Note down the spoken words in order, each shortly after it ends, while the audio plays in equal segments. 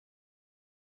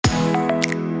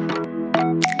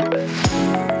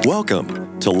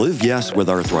Welcome to Live Yes with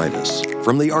Arthritis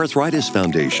from the Arthritis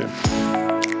Foundation.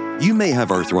 You may have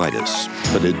arthritis,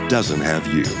 but it doesn't have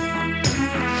you.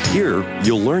 Here,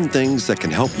 you'll learn things that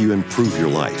can help you improve your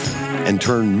life and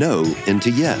turn no into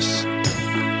yes.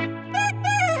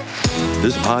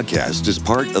 This podcast is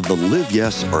part of the Live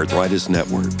Yes Arthritis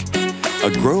Network,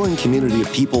 a growing community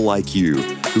of people like you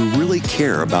who really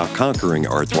care about conquering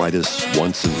arthritis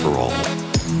once and for all.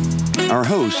 Our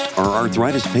hosts are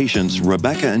arthritis patients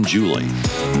Rebecca and Julie,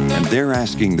 and they're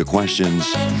asking the questions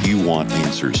you want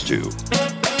answers to.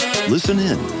 Listen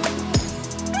in.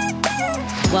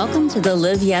 Welcome to the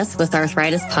Live Yes with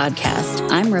Arthritis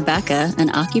podcast. I'm Rebecca,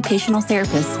 an occupational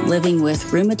therapist living with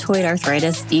rheumatoid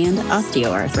arthritis and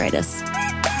osteoarthritis.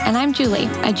 And I'm Julie,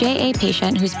 a JA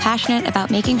patient who's passionate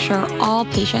about making sure all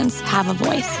patients have a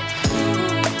voice.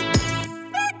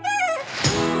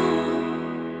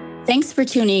 Thanks for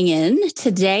tuning in.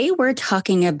 Today, we're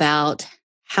talking about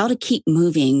how to keep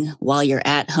moving while you're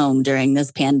at home during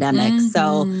this pandemic.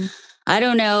 So I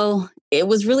don't know. It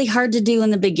was really hard to do in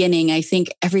the beginning. I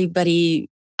think I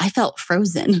felt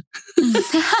frozen.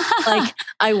 Like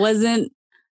I wasn't,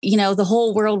 the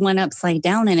whole world went upside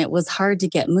down and it was hard to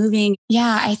get moving.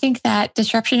 Yeah, I think that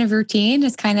disruption of routine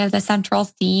is kind of the central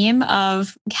theme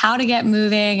of how to get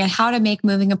moving and how to make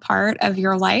moving a part of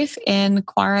your life in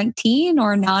quarantine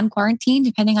or non-quarantine,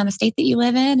 depending on the state that you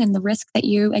live in and the risk that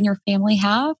you and your family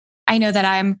have. I know that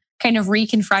I'm kind of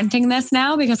reconfronting this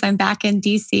now because I'm back in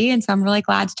DC. And so I'm really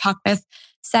glad to talk with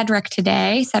Cedric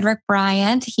today. Cedric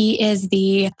Bryant. He is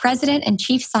the President and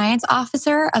Chief Science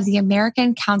Officer of the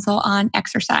American Council on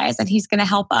Exercise. And he's going to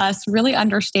help us really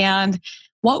understand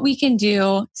what we can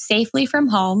do safely from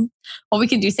home, what we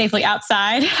can do safely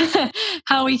outside,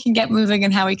 how we can get moving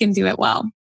and how we can do it well.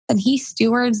 And he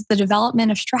stewards the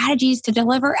development of strategies to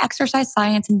deliver exercise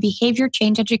science and behavior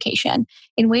change education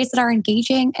in ways that are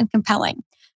engaging and compelling,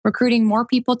 recruiting more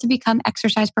people to become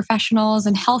exercise professionals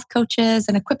and health coaches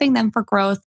and equipping them for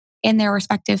growth in their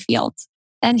respective fields.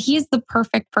 And he's the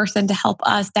perfect person to help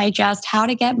us digest how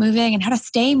to get moving and how to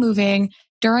stay moving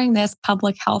during this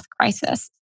public health crisis.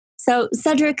 So,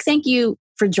 Cedric, thank you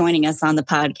for joining us on the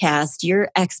podcast. Your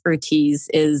expertise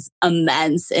is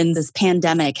immense, and this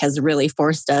pandemic has really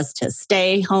forced us to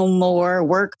stay home more,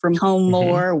 work from home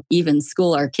more, even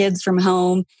school our kids from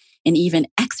home, and even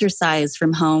exercise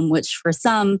from home, which for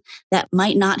some, that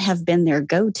might not have been their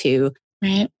go-to.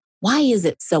 Right. Why is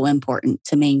it so important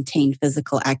to maintain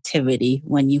physical activity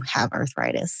when you have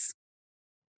arthritis?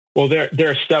 Well, there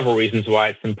are several reasons why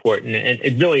it's important, and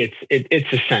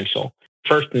it's essential.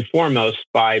 First and foremost,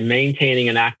 by maintaining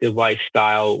an active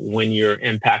lifestyle when you're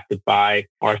impacted by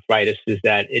arthritis, is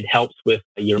that it helps with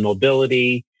your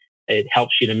mobility. It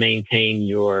helps you to maintain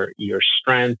your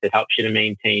strength. It helps you to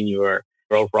maintain your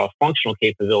overall functional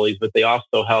capabilities, but they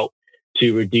also help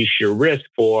to reduce your risk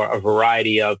for a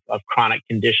variety of chronic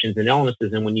conditions and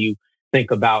illnesses. And when you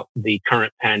think about the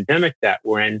current pandemic that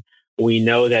we're in, we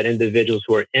know that individuals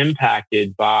who are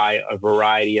impacted by a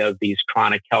variety of these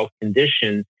chronic health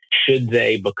conditions, should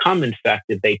they become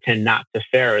infected, they tend not to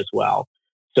fare as well.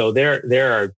 So there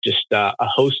are just a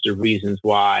host of reasons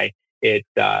why it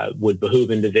would behoove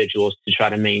individuals to try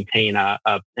to maintain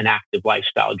an active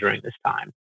lifestyle during this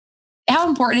time. How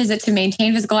important is it to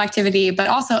maintain physical activity, but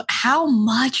also how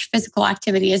much physical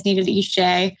activity is needed each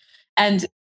day? And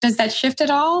does that shift at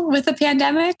all with the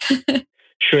pandemic?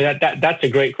 Sure, that's a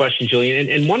great question, Julian.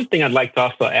 And one thing I'd like to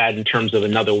also add in terms of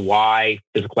another why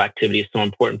physical activity is so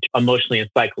important emotionally and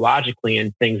psychologically,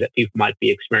 and things that people might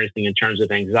be experiencing in terms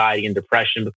of anxiety and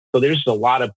depression. So there's a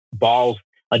lot of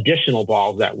additional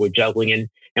balls that we're juggling,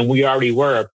 and we already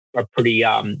were a pretty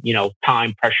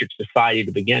time-pressured society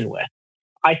to begin with.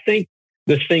 I think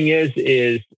the thing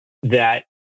is that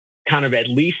kind of at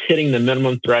least hitting the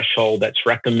minimum threshold that's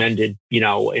recommended,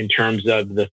 in terms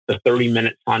of the 30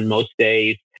 minutes on most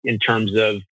days, in terms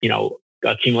of,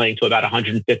 accumulating to about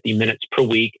 150 minutes per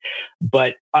week.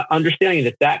 But understanding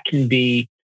that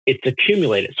it's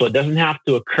accumulated. So it doesn't have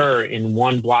to occur in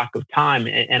one block of time.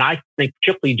 And I think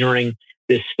particularly during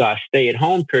this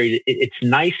stay-at-home period, it's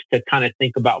nice to kind of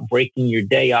think about breaking your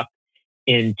day up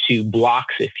into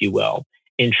blocks, if you will,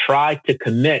 and try to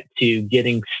commit to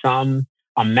getting some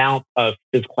amount of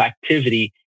physical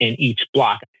activity in each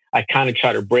block. I kind of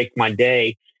try to break my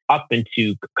day up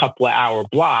into a couple of hour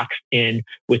blocks, and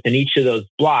within each of those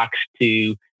blocks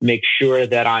to make sure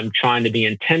that I'm trying to be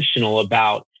intentional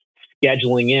about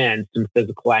scheduling in some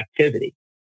physical activity.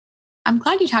 I'm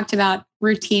glad you talked about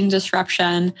routine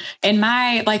disruption. In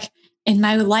my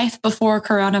life before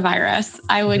coronavirus,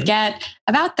 I would get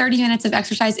about 30 minutes of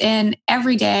exercise in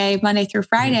every day, Monday through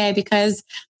Friday, because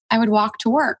I would walk to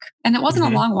work. And it wasn't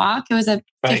a long walk. It was a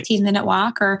 15-minute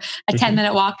walk or a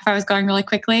 10-minute walk if I was going really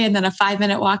quickly, and then a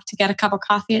 5-minute walk to get a cup of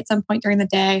coffee at some point during the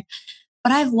day.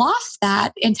 But I've lost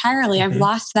that entirely. I've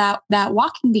lost that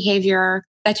walking behavior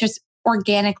that's just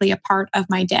organically a part of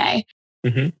my day.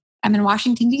 I'm in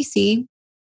Washington, D.C.,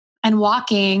 and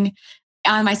walking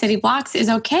on my city blocks is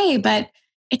okay, but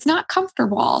it's not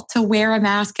comfortable to wear a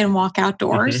mask and walk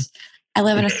outdoors. I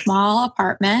live in a small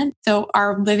apartment. So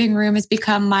our living room has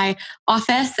become my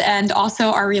office and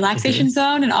also our relaxation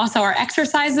zone and also our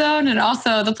exercise zone and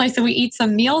also the place that we eat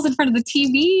some meals in front of the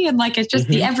TV. And like, it's just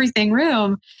the everything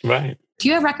room. Right. Do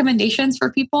you have recommendations for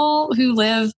people who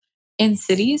live in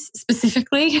cities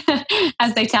specifically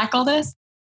as they tackle this?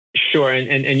 Sure.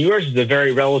 And yours is a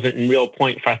very relevant and real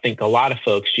point for, I think, a lot of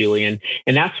folks, Julie. And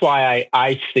that's why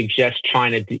I suggest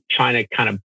trying to kind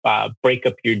of break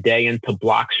up your day into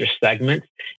blocks or segments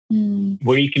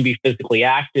where you can be physically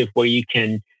active, where you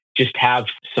can just have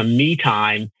some me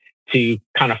time to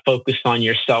kind of focus on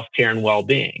your self-care and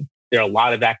well-being. There are a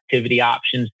lot of activity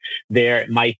options there. It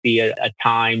might be a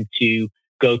time to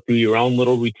go through your own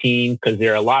little routine because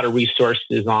there are a lot of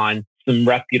resources on some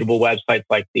reputable websites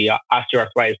like the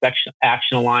Osteoarthritis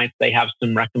Action Alliance. They have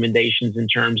some recommendations in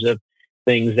terms of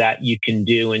things that you can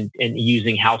do and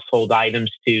using household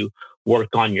items to work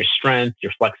on your strength,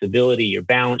 your flexibility, your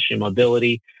balance, your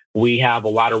mobility. We have a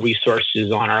lot of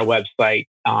resources on our website,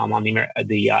 on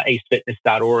the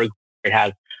acefitness.org. It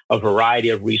has a variety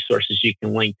of resources you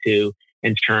can link to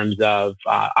in terms of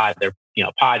either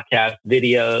podcasts,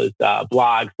 videos,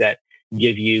 blogs that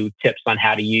give you tips on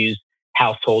how to use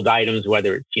household items,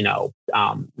 whether it's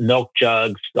milk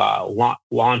jugs,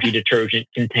 laundry detergent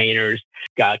containers,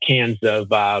 cans of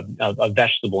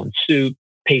vegetable and soup,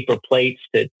 paper plates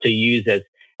to use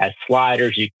as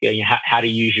sliders. How to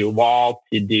use your wall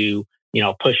to do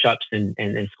push-ups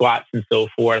and squats and so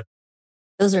forth.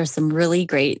 Those are some really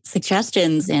great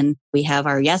suggestions. And we have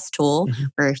our Yes tool,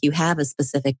 where if you have a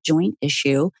specific joint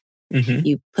issue,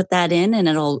 you put that in and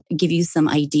it'll give you some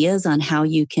ideas on how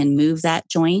you can move that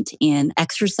joint and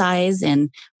exercise. And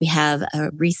we have a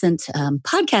recent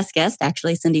podcast guest,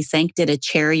 actually, Cindy Sank, did a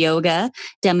chair yoga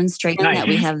demonstration that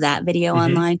we have that video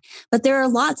online. But there are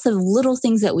lots of little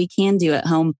things that we can do at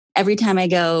home. Every time I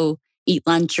go eat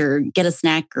lunch or get a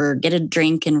snack or get a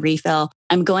drink and refill,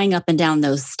 I'm going up and down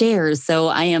those stairs. So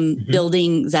I am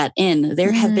building that in.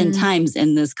 There have been times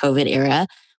in this COVID era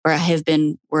where I have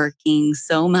been working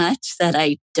so much that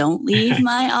I don't leave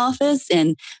my office,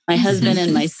 and my husband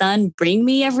and my son bring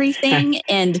me everything.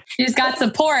 And she's got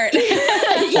support.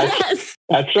 Yes,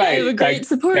 that's right. I have a great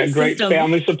support system. Great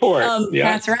family support.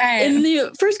 That's right. In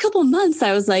the first couple of months,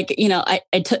 I was like, I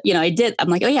did. I'm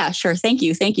like, oh yeah, sure, thank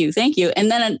you. And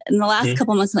then in the last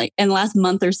couple of months, like in the last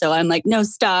month or so, I'm like, no,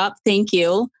 stop, thank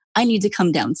you. I need to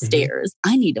come downstairs.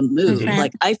 I need to move.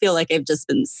 Like, I feel like I've just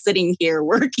been sitting here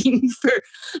working for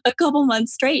a couple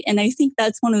months straight. And I think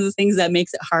that's one of the things that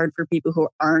makes it hard for people who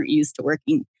aren't used to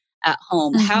working at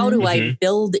home. How do I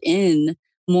build in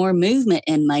more movement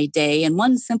in my day? And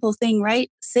one simple thing, right?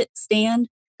 Sit, stand,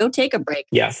 go take a break.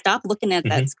 Stop looking at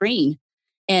that screen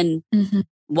and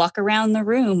walk around the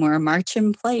room or march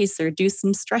in place or do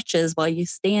some stretches while you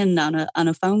stand on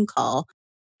a phone call.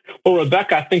 Well,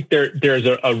 Rebecca, I think there's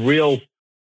a real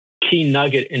key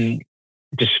nugget in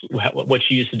just what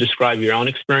you used to describe your own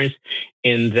experience,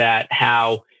 in that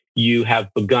how you have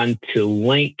begun to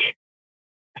link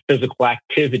physical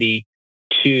activity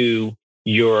to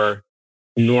your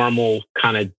normal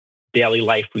kind of daily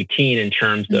life routine in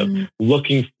terms of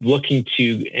looking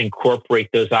to incorporate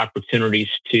those opportunities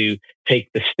to take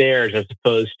the stairs as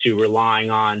opposed to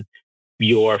relying on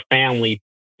your family.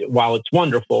 While it's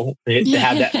wonderful to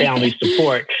have that family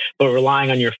support, but relying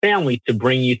on your family to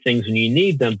bring you things when you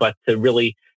need them, but to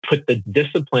really put the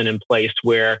discipline in place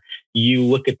where you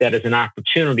look at that as an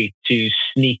opportunity to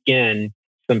sneak in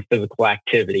some physical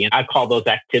activity. And I call those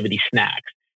activity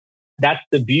snacks. That's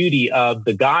the beauty of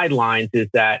the guidelines, is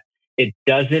that it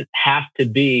doesn't have to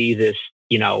be this,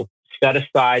 set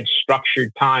aside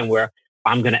structured time where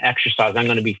I'm going to exercise, I'm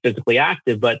going to be physically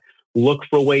active, but look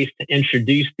for ways to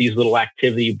introduce these little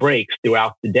activity breaks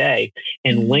throughout the day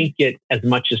and link it as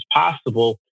much as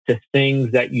possible to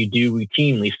things that you do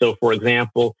routinely. So, for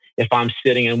example, if I'm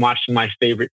sitting and watching my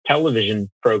favorite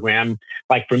television program,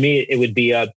 like for me, it'd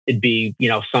be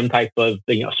some type of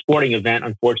sporting event.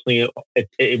 Unfortunately,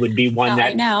 it would be one that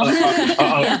right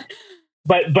now.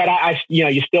 But I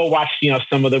you still watch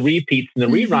some of the repeats and the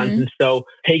reruns, and so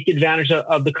take advantage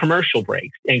of the commercial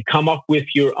breaks and come up with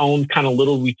your own kind of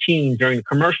little routine during the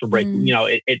commercial break.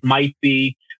 It might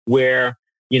be where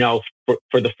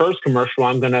for the first commercial,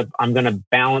 I'm gonna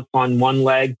balance on one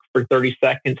leg for 30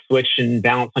 seconds, switch and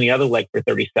balance on the other leg for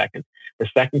 30 seconds. The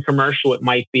second commercial, it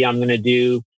might be I'm gonna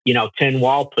do 10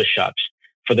 wall push-ups.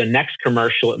 For the next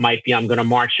commercial, it might be I'm gonna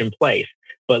march in place.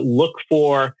 But look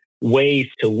for ways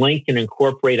to link and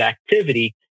incorporate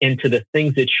activity into the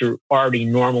things that you're already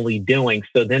normally doing.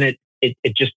 So then it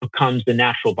just becomes the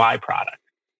natural byproduct.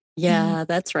 Yeah,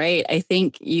 that's right. I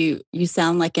think you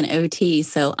sound like an OT.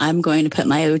 So I'm going to put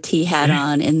my OT hat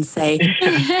on and say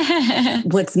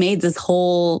what's made this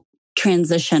whole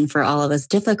transition for all of us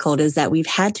difficult is that we've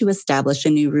had to establish a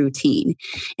new routine.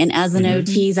 And as an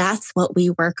OT, that's what we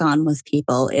work on with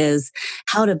people, is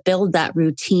how to build that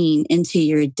routine into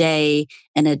your day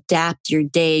and adapt your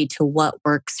day to what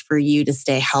works for you to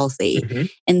stay healthy.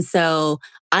 And so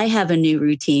I have a new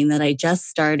routine that I just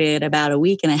started about a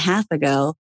week and a half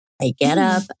ago. I get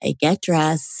up, I get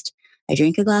dressed, I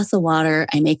drink a glass of water,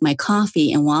 I make my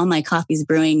coffee. And while my coffee's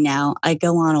brewing now, I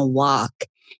go on a walk.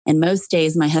 And most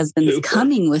days my husband's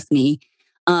coming with me.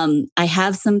 I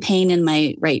have some pain in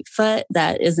my right foot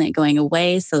that isn't going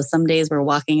away. So some days we're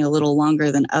walking a little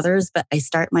longer than others, but I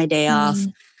start my day off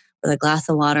with a glass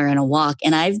of water and a walk.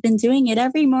 And I've been doing it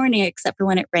every morning except for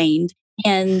when it rained.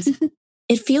 And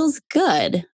it feels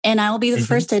good. And I will be the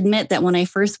first to admit that when I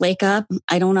first wake up,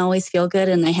 I don't always feel good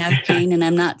and I have pain. And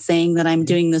I'm not saying that I'm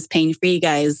doing this pain-free,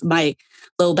 guys. My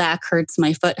low back hurts,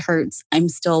 my foot hurts. I'm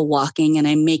still walking and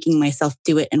I'm making myself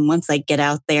do it. And once I get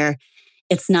out there,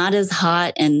 it's not as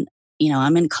hot. And,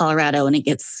 I'm in Colorado and it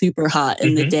gets super hot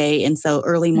in the day. And so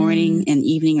early morning and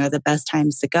evening are the best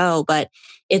times to go. But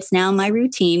it's now my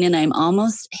routine and I'm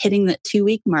almost hitting the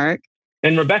 2-week mark.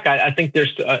 And Rebecca, I think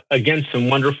there's, again, some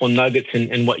wonderful nuggets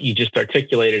in what you just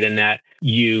articulated, in that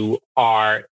you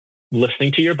are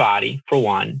listening to your body, for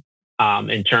one,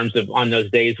 in terms of on those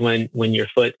days when your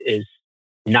foot is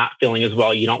not feeling as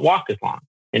well, you don't walk as long.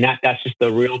 And that's just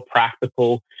a real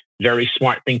practical, very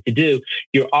smart thing to do.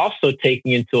 You're also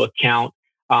taking into account,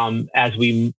 as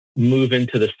we move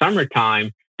into the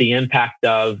summertime, the impact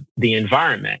of the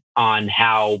environment on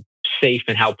how safe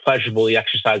and how pleasurable the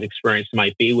exercise experience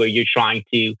might be, where you're trying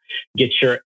to get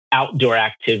your outdoor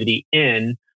activity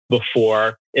in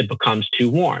before it becomes too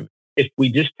warm. If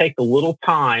we just take a little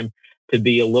time to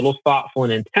be a little thoughtful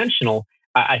and intentional,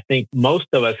 I think most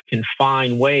of us can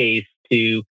find ways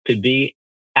to be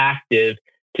active,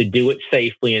 to do it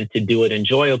safely and to do it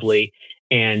enjoyably.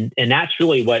 And that's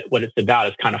really what it's about,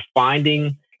 is kind of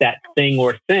finding that thing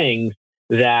or things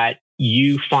that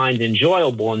you find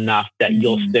enjoyable enough that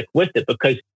you'll stick with it.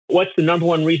 Because what's the number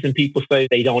one reason people say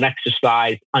they don't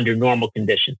exercise under normal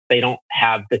conditions? They don't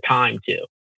have the time to.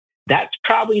 That's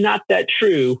probably not that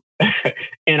true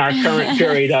in our current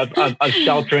period of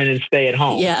sheltering and stay at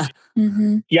home. Yeah.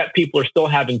 Yet people are still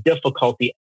having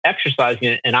difficulty exercising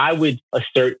it. And I would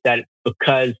assert that it's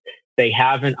because they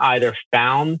haven't either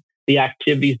found the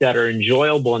activities that are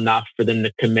enjoyable enough for them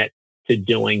to commit to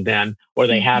doing them, or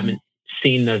they haven't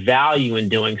seen the value in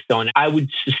doing so. And I would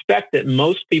suspect that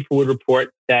most people would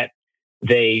report that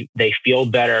they feel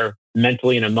better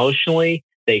mentally and emotionally.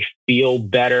 They feel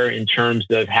better in terms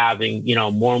of having,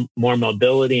 more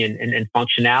mobility and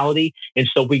functionality. And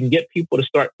so we can get people to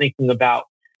start thinking about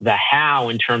the how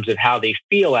in terms of how they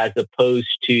feel, as opposed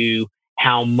to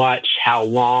how much, how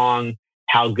long,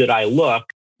 how good I look.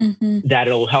 That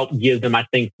it'll help give them, I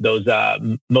think, those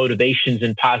motivations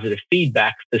and positive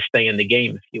feedback to stay in the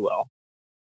game, if you will.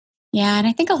 Yeah. And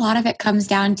I think a lot of it comes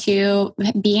down to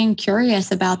being curious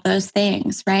about those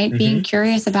things, right? Being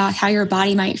curious about how your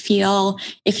body might feel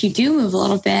if you do move a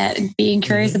little bit, and being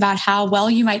curious about how well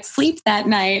you might sleep that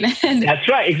night. That's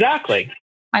right. Exactly.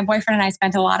 My boyfriend and I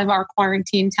spent a lot of our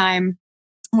quarantine time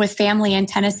with family in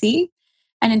Tennessee.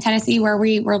 And in Tennessee, where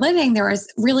we were living, there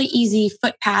was really easy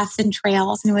footpaths and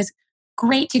trails. And it was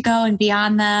great to go and be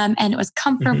on them. And it was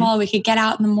comfortable. We could get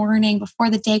out in the morning before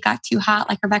the day got too hot,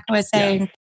 like Rebecca was saying.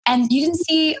 And you didn't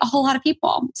see a whole lot of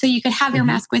people. So you could have your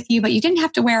mask with you, but you didn't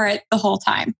have to wear it the whole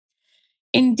time.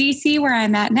 In DC, where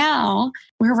I'm at now,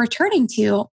 we're returning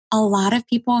to a lot of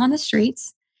people on the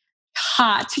streets,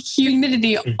 hot,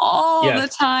 humidity all the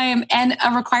time, and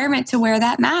a requirement to wear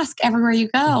that mask everywhere you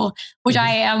go, which I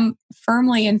am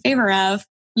firmly in favor of.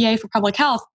 Yay for public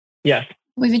health. Yes.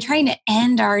 We've been trying to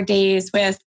end our days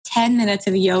with 10 minutes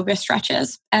of yoga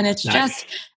stretches. And it's just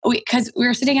because we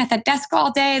were sitting at that desk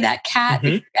all day, that cat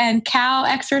and cow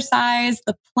exercise,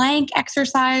 the plank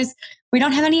exercise. We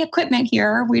don't have any equipment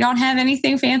here. We don't have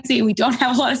anything fancy. We don't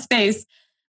have a lot of space,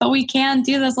 but we can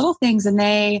do those little things, and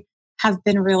they have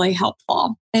been really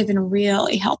helpful. They've been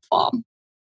really helpful.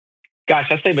 Gosh,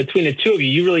 I say between the two of you,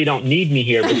 you really don't need me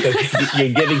here because you're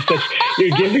giving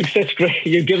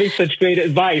such great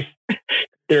advice.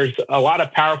 There's a lot of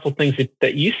powerful things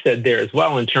that you said there as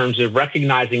well in terms of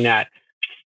recognizing that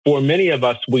for many of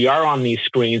us, we are on these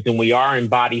screens and we are in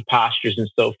body postures and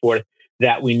so forth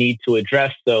that we need to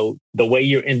address. So the way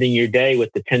you're ending your day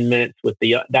with the 10 minutes with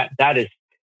that is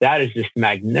just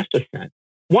magnificent.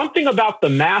 One thing about the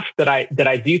mask that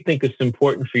I do think is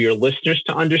important for your listeners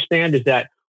to understand is that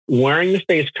wearing the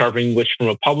face covering, which from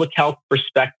a public health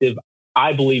perspective,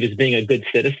 I believe is being a good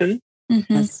citizen.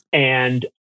 Mm-hmm. And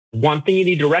one thing you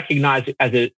need to recognize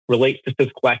as it relates to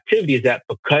physical activity is that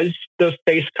because the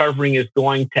face covering is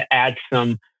going to add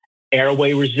some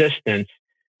airway resistance,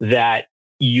 that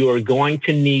you're going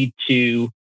to need to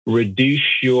reduce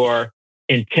your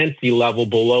intensity level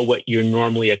below what you're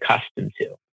normally accustomed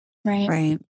to.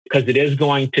 Right. Because it is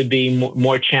going to be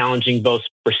more challenging both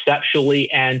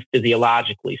perceptually and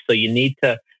physiologically. So you need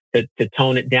to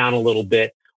tone it down a little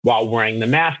bit while wearing the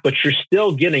mask, but you're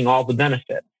still getting all the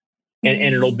benefits. And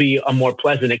it'll be a more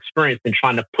pleasant experience than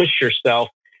trying to push yourself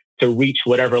to reach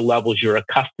whatever levels you're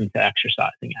accustomed to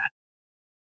exercising at.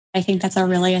 I think that's a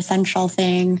really essential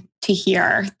thing to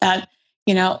hear, that,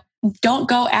 don't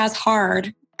go as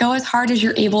hard. Go as hard as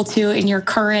you're able to in your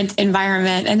current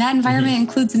environment. And that environment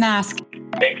includes a mask.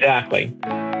 Exactly.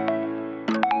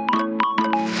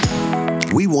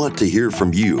 We want to hear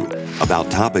from you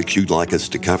about topics you'd like us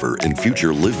to cover in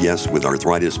future Live Yes with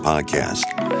Arthritis podcast.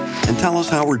 And tell us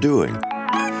how we're doing.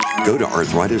 Go to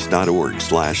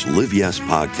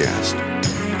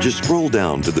arthritis.org/liveyes-podcast. Just scroll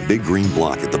down to the big green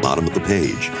block at the bottom of the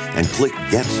page and click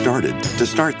Get Started to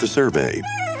start the survey.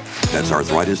 That's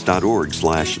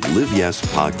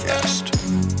arthritis.org/liveyes-podcast.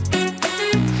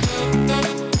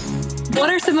 What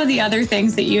are some of the other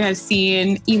things that you have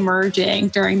seen emerging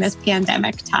during this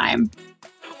pandemic time?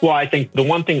 Well, I think the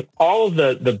one thing, all of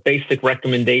the basic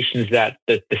recommendations that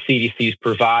the CDC is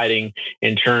providing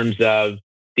in terms of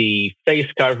the face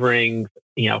coverings,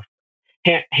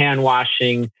 hand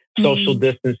washing, social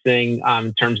distancing,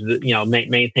 in terms of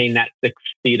maintain that 6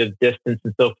 feet of distance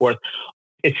and so forth.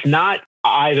 It's not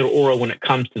either or when it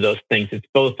comes to those things. It's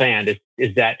both and.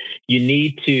 Is that you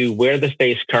need to wear the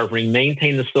face covering,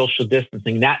 maintain the social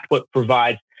distancing. That's what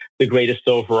provides the greatest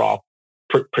overall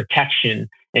protection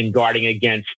and guarding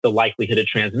against the likelihood of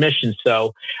transmission.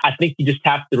 So I think you just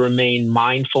have to remain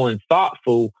mindful and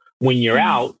thoughtful when you're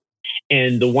out.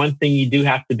 And the one thing you do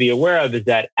have to be aware of is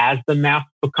that as the mask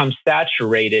becomes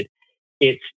saturated,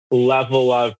 its level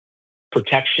of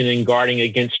protection and guarding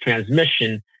against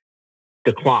transmission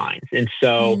declines. And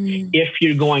so if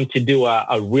you're going to do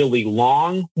a really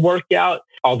long workout,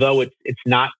 although it's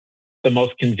not the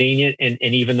most convenient and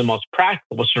even the most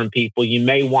practical for certain people, you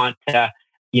may want to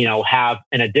have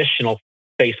an additional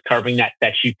face covering that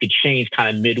you could change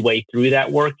kind of midway through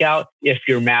that workout if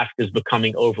your mask is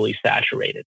becoming overly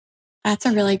saturated. That's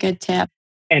a really good tip.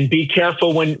 And be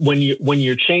careful when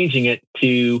you're changing it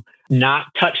to not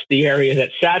touch the area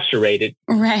that's saturated.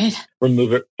 Right.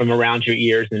 Remove it from around your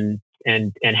ears and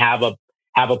have a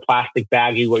plastic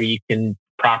baggie where you can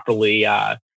properly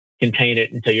contain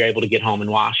it until you're able to get home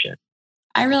and wash it.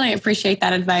 I really appreciate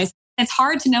that advice. It's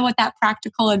hard to know what that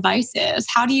practical advice is.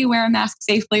 How do you wear a mask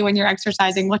safely when you're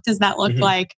exercising? What does that look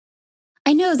like?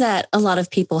 I know that a lot of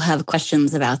people have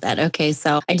questions about that. Okay,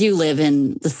 so I do live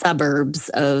in the suburbs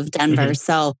of Denver,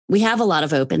 so we have a lot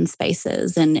of open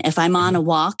spaces. And if I'm on a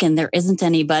walk and there isn't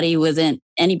anybody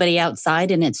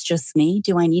outside and it's just me,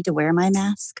 do I need to wear my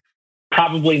mask?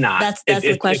 Probably not. That's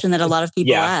the question that a lot of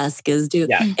people ask is,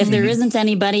 if there isn't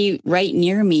anybody right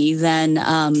near me, then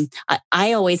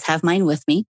I always have mine with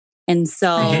me. And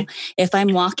so if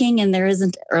I'm walking and there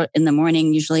isn't, or in the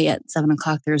morning, usually at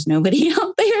 7:00, there's nobody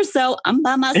out there. So I'm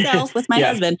by myself with my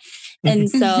husband. And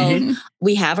so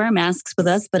we have our masks with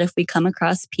us. But if we come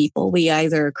across people, we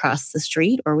either cross the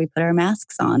street or we put our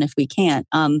masks on if we can't.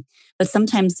 But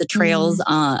sometimes the trails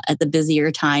at the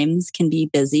busier times can be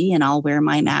busy, and I'll wear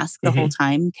my mask the whole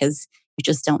time because you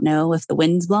just don't know if the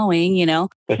wind's blowing, Right.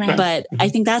 But I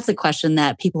think that's a question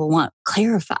that people want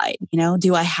clarified.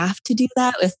 Do I have to do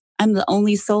that if I'm the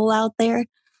only soul out there?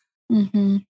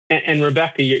 And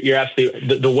Rebecca, you're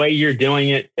absolutely, the way you're doing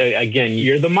it, again,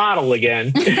 you're the model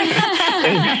again.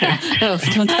 Oh,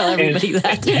 don't tell everybody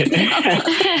that.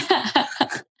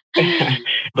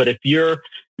 But if you're,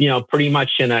 pretty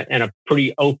much in a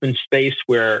pretty open space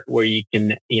where you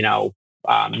can,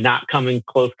 not come in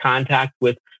close contact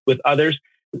with others,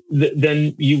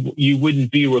 then you wouldn't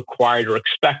be required or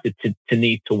expected to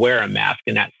need to wear a mask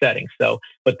in that setting. So,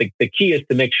 but the key is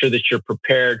to make sure that you're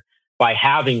prepared by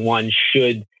having one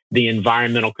should the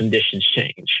environmental conditions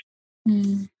change.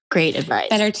 Great advice.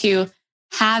 Better to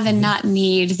have and not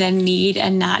need than need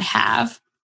and not have.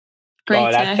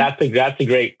 Great. That's a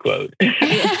great quote.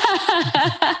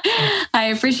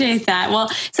 I appreciate that. Well,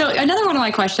 so another one of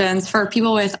my questions for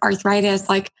people with arthritis,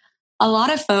 like a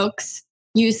lot of folks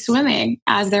use swimming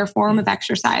as their form of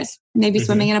exercise, maybe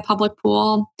swimming in a public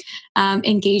pool,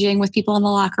 engaging with people in the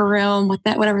locker room,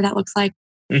 whatever that looks like.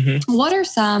 What are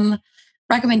some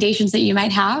recommendations that you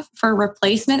might have for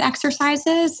replacement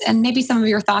exercises, and maybe some of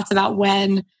your thoughts about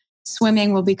when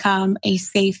swimming will become a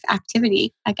safe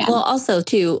activity again? Well, also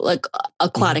too, like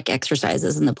aquatic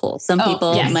exercises in the pool. Some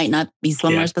people might not be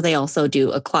swimmers, but they also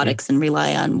do aquatics and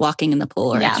rely on walking in the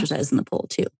pool or exercise in the pool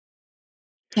too.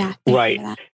 Yeah. Right.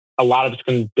 A lot of it's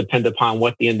going to depend upon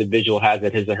what the individual has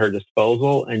at his or her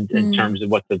disposal and in terms of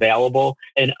what's available.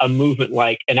 And a movement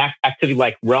like an activity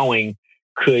like rowing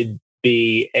could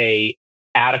be a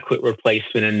adequate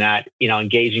replacement in that,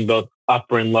 engaging both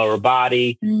upper and lower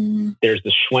body. There's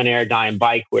the Schwinn Airdyne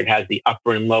bike where it has the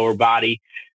upper and lower body.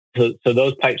 So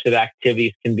those types of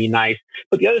activities can be nice.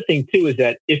 But the other thing too is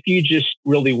that if you just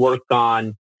really work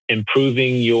on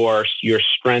improving your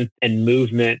strength and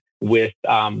movement with,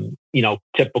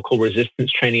 typical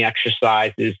resistance training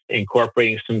exercises,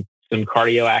 incorporating some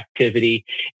cardio activity,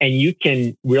 and you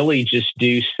can really just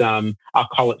do some, I'll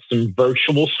call it some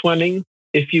virtual swimming,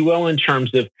 if you will, in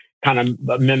terms of kind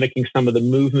of mimicking some of the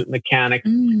movement mechanics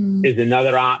is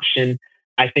another option.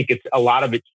 I think a lot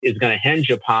of it is going to hinge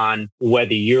upon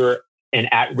whether you're an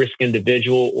at-risk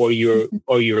individual or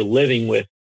you're living with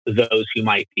those who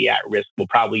might be at risk will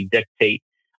probably dictate,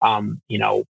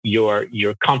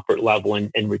 your comfort level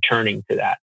in returning to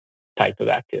that type of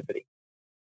activity.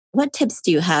 What tips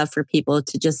do you have for people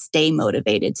to just stay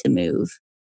motivated to move?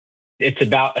 It's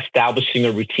about establishing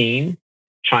a routine,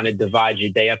 trying to divide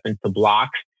your day up into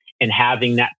blocks, and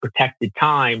having that protected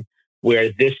time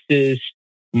where this is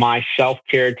my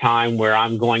self-care time where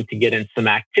I'm going to get in some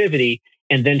activity,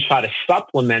 and then try to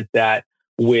supplement that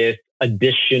with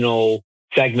additional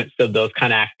segments of those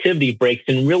kind of activity breaks,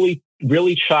 and really,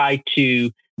 really try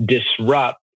to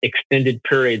disrupt extended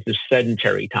periods of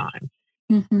sedentary time.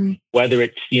 Whether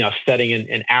it's, setting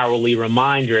an hourly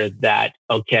reminder that,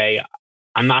 okay,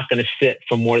 I'm not going to sit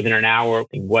for more than an hour,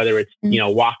 whether it's,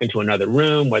 walk into another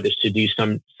room, whether it's to do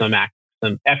some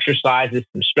exercises,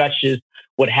 some stretches,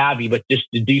 what have you, but just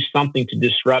to do something to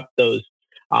disrupt those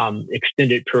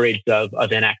extended periods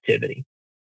of inactivity.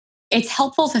 It's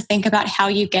helpful to think about how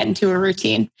you get into a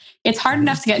routine. It's hard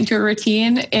enough to get into a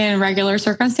routine in regular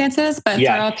circumstances, but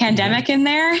throw a pandemic in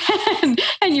there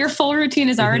and your full routine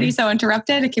is already so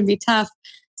interrupted, it can be tough.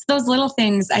 So those little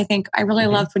things, I think I really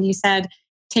loved when you said,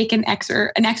 take an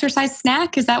exercise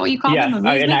snack. Is that what you call them?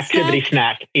 An activity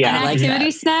snack. Yeah, an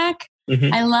activity snack.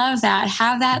 I love that.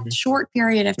 Have that short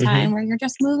period of time where you're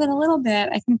just moving a little bit.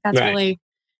 I think that's really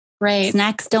great.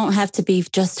 Snacks don't have to be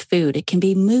just food. It can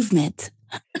be movement.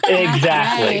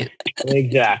 Exactly.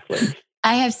 Exactly.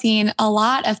 I have seen a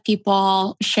lot of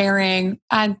people sharing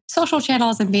on social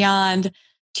channels and beyond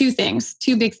two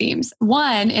big themes.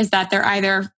 One is that they're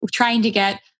either trying to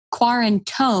get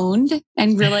quarantoned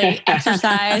and really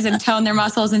exercise and tone their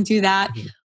muscles and do that,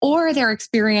 or they're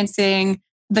experiencing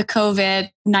the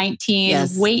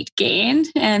COVID-19 weight gain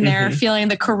and they're feeling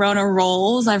the corona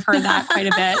rolls. I've heard that quite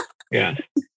a bit. Yeah.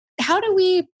 How do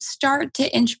we start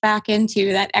to inch back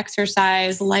into that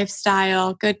exercise,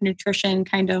 lifestyle, good nutrition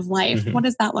kind of life? What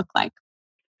does that look like?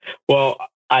 Well,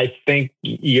 I think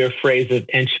your phrase of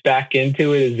inch back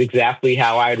into it is exactly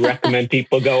how I'd recommend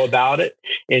people go about it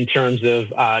in terms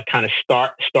of kind of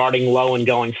starting low and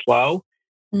going slow.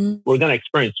 We're going to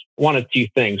experience one of two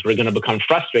things. We're going to become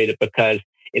frustrated because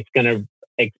it's going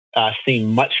to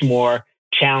seem much more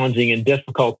challenging and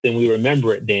difficult than we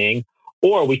remember it being.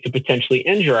 Or we could potentially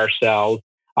injure ourselves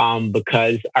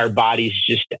because our bodies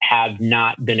just have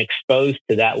not been exposed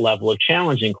to that level of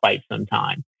challenge in quite some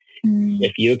time.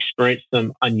 If you experience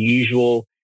some unusual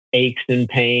aches and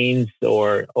pains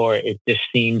or it just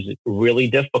seems really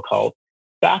difficult,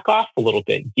 back off a little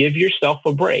bit. Give yourself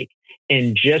a break.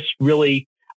 And just really,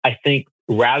 I think,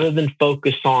 rather than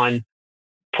focus on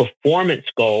performance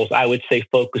goals, I would say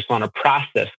focus on a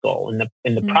process goal.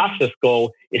 And the process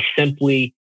goal is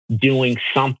simply doing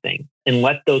something, and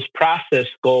let those process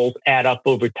goals add up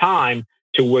over time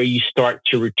to where you start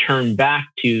to return back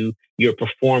to your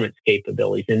performance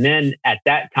capabilities. And then at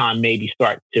that time, maybe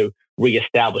start to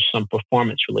reestablish some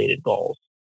performance related goals.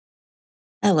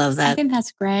 I love that. I think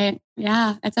that's great.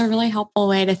 Yeah. It's a really helpful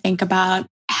way to think about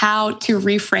how to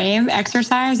reframe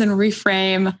exercise and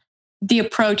reframe the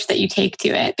approach that you take to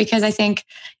it. Because I think,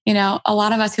 a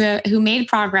lot of us who made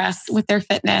progress with their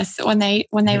fitness, when they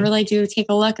really do take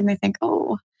a look and they think,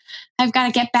 oh, I've got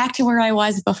to get back to where I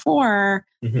was before,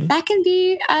 that can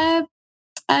be a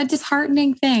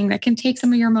disheartening thing that can take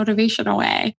some of your motivation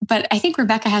away. But I think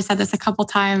Rebecca has said this a couple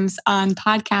times on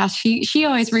podcasts. She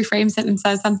always reframes it and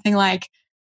says something like,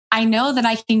 I know that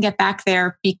I can get back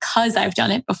there because I've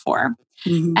done it before.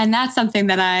 And that's something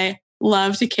that I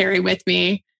love to carry with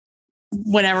me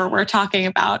whenever we're talking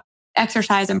about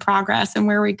exercise and progress and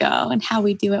where we go and how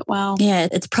we do it well. Yeah,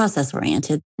 it's process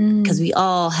oriented because we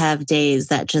all have days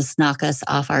that just knock us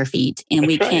off our feet and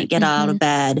we can't get out of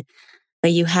bed.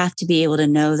 But you have to be able to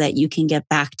know that you can get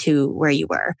back to where you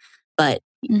were. But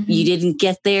you didn't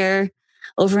get there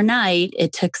overnight.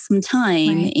 It took some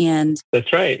time. And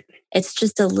that's right. It's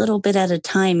just a little bit at a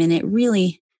time. And it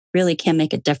really, really can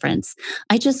make a difference.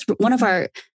 One of our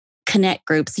Connect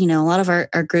groups, a lot of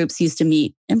our groups used to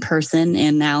meet in person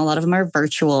and now a lot of them are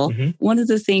virtual. One of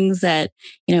the things that,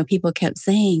 people kept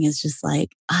saying is just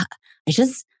like, I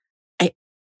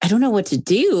don't know what to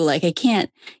do. Like, I can't,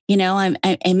 I'm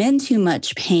in too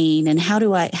much pain and how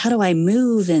do I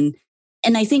move? And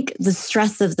I think the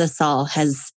stress of this all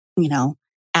has,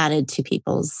 added to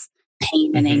people's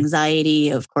pain and anxiety,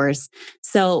 of course.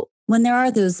 So when there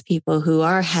are those people who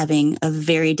are having a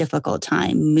very difficult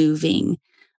time moving,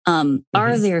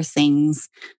 are there things,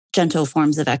 gentle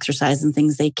forms of exercise and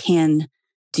things they can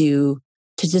do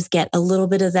to just get a little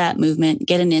bit of that movement,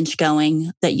 get an inch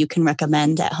going that you can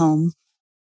recommend at home?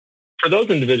 For those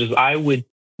individuals, I would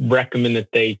recommend that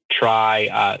they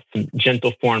try some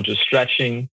gentle forms of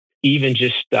stretching, even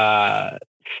just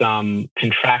some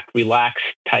contract, relax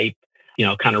type,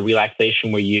 kind of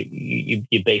relaxation where you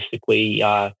basically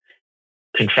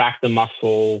contract the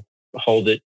muscle, hold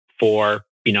it for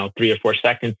 3 or 4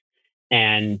 seconds,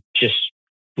 and just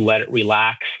let it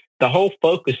relax. The whole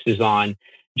focus is on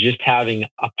just having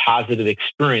a positive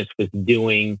experience with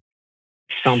doing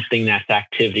something that's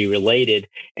activity related,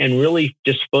 and really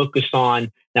just focus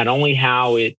on not only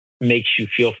how it makes you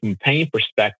feel from a pain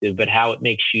perspective, but how it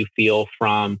makes you feel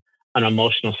from an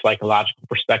emotional, psychological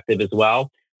perspective as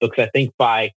well. Because I think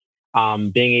by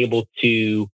being able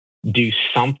to do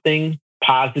something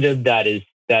positive that is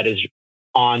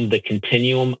on the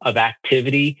continuum of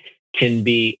activity can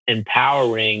be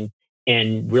empowering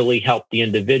and really help the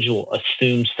individual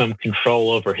assume some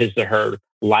control over his or her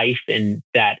life, and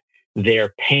that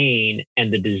their pain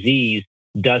and the disease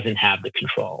doesn't have the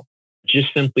control.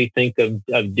 Just simply think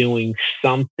of doing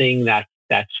something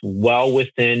that's well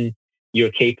within your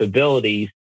capabilities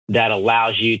that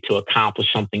allows you to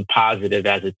accomplish something positive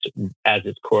as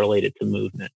it's correlated to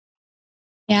movement.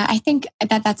 Yeah, I think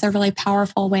that's a really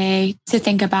powerful way to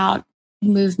think about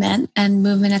movement and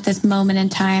movement at this moment in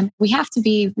time. We have to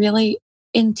be really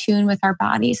in tune with our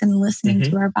bodies and listening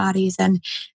to our bodies and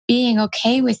being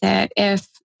okay with it if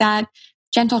that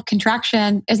gentle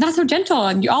contraction is not so gentle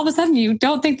and all of a sudden you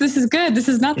don't think this is good. This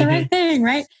is not the right thing,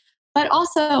 right? But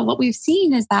also what we've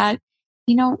seen is that,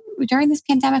 during this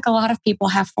pandemic, a lot of people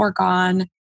have foregone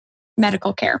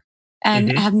medical care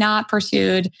and have not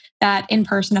pursued that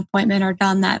in-person appointment or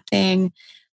done that thing.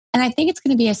 And I think it's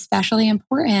going to be especially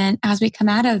important as we come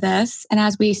out of this and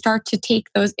as we start to take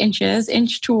those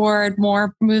inch toward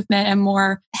more movement and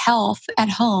more health at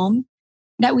home,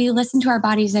 that we listen to our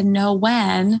bodies and know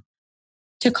when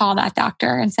to call that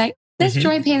doctor and say, this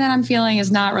joint pain that I'm feeling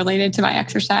is not related to my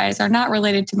exercise or not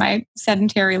related to my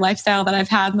sedentary lifestyle that I've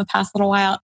had in the past little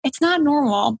while. It's not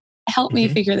normal. Help me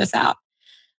figure this out.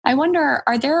 I wonder,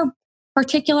 are there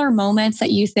particular moments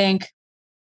that you think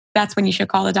that's when you should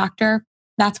call the doctor?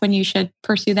 That's when you should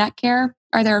pursue that care?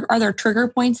 Are there trigger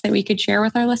points that we could share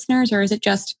with our listeners, or is it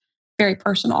just very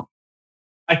personal?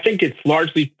 I think it's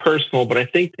largely personal, but I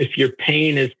think if your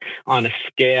pain is on a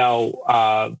scale,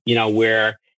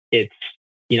 where it's,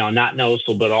 not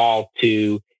noticeable at all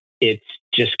to it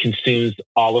just consumes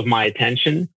all of my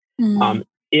attention.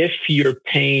 If your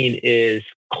pain is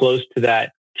close to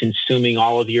that consuming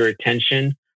all of your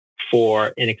attention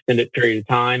for an extended period of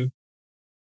time,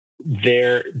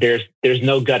 there's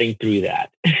no gutting through that.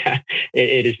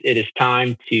 It is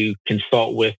time to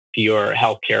consult with your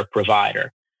healthcare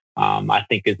provider. I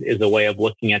think is a way of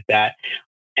looking at that.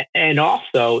 And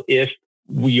also, if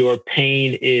your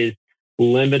pain is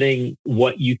limiting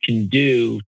what you can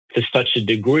do to such a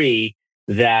degree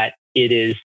that it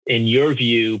is, in your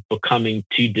view, becoming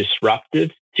too disruptive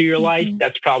to your life,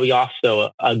 that's probably also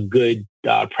a good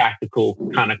practical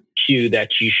kind of cue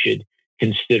that you should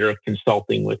consider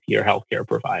consulting with your healthcare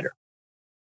provider.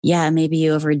 Yeah, maybe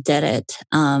you overdid it.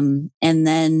 And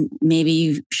then maybe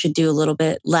you should do a little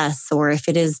bit less. Or if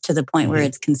it is to the point where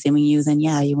it's consuming you, then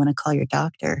you want to call your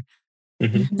doctor.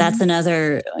 That's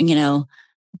another,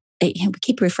 we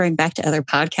keep referring back to other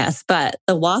podcasts, but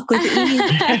the Walk with Ease,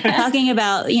 talking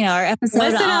about, our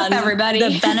episode on everybody.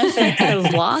 The benefits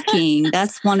of walking.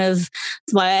 That's why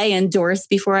I endorsed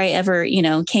before I ever,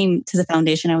 came to the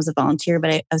foundation. I was a volunteer,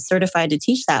 but I was certified to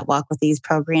teach that Walk with Ease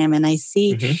program. And I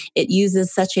see it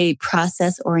uses such a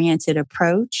process-oriented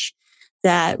approach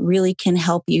that really can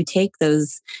help you take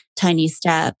those tiny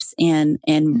steps and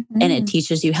it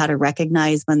teaches you how to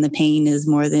recognize when the pain is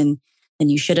more than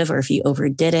you should have, or if you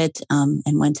overdid it,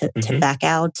 and when to back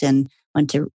out and when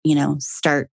to,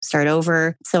 start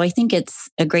over. So I think it's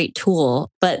a great tool,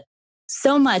 but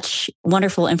so much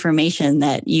wonderful information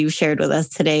that you shared with us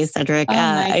today, Cedric.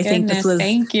 I think this was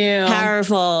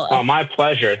powerful. Oh, my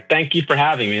pleasure. Thank you for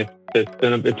having me.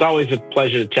 It's always a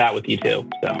pleasure to chat with you too.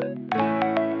 So.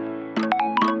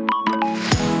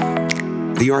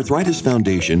 The Arthritis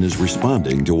Foundation is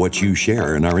responding to what you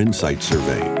share in our Insight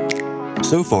survey.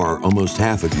 So far, almost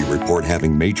half of you report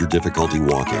having major difficulty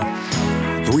walking.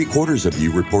 3/4 of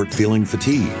you report feeling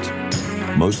fatigued.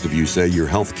 Most of you say your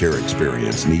healthcare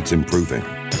experience needs improving.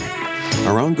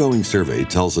 Our ongoing survey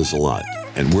tells us a lot,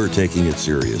 and we're taking it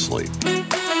seriously.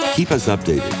 Keep us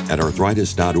updated at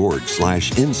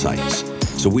arthritis.org/insights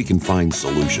so we can find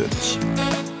solutions.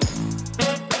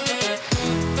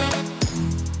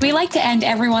 We like to end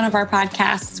every one of our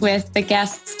podcasts with the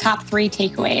guests' top 3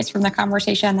 takeaways from the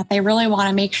conversation that they really want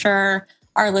to make sure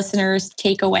our listeners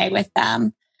take away with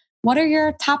them. What are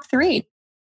your top 3?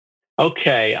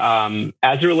 Okay.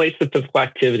 As it relates to physical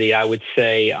activity, I would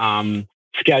say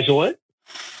schedule it.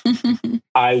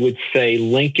 I would say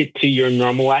link it to your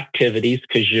normal activities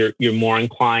because you're more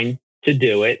inclined to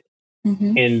do it.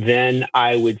 And then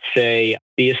I would say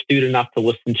be astute enough to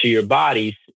listen to your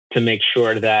bodies to make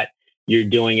sure that you're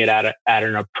doing it at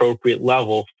an appropriate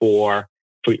level for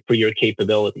your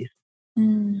capabilities.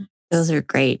 Those are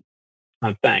great.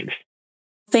 Thanks.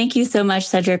 Thank you so much,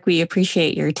 Cedric. We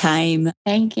appreciate your time.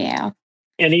 Thank you.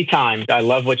 Anytime. I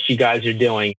love what you guys are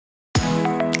doing.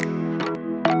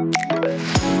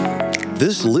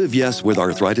 This Live Yes with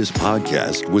Arthritis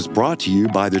podcast was brought to you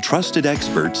by the trusted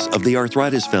experts of the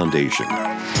Arthritis Foundation.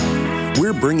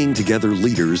 We're bringing together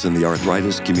leaders in the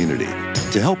arthritis community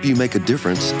to help you make a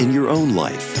difference in your own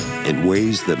life in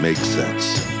ways that make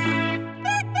sense.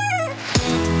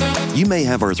 You may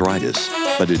have arthritis,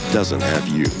 but it doesn't have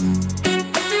you.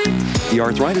 The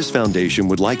Arthritis Foundation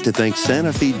would like to thank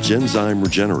Sanofi Genzyme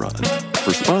Regeneron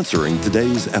for sponsoring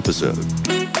today's episode.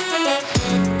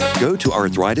 Go to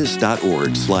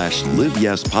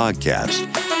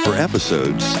arthritis.org/liveyesPodcast for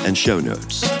episodes and show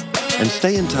notes. And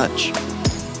stay in touch.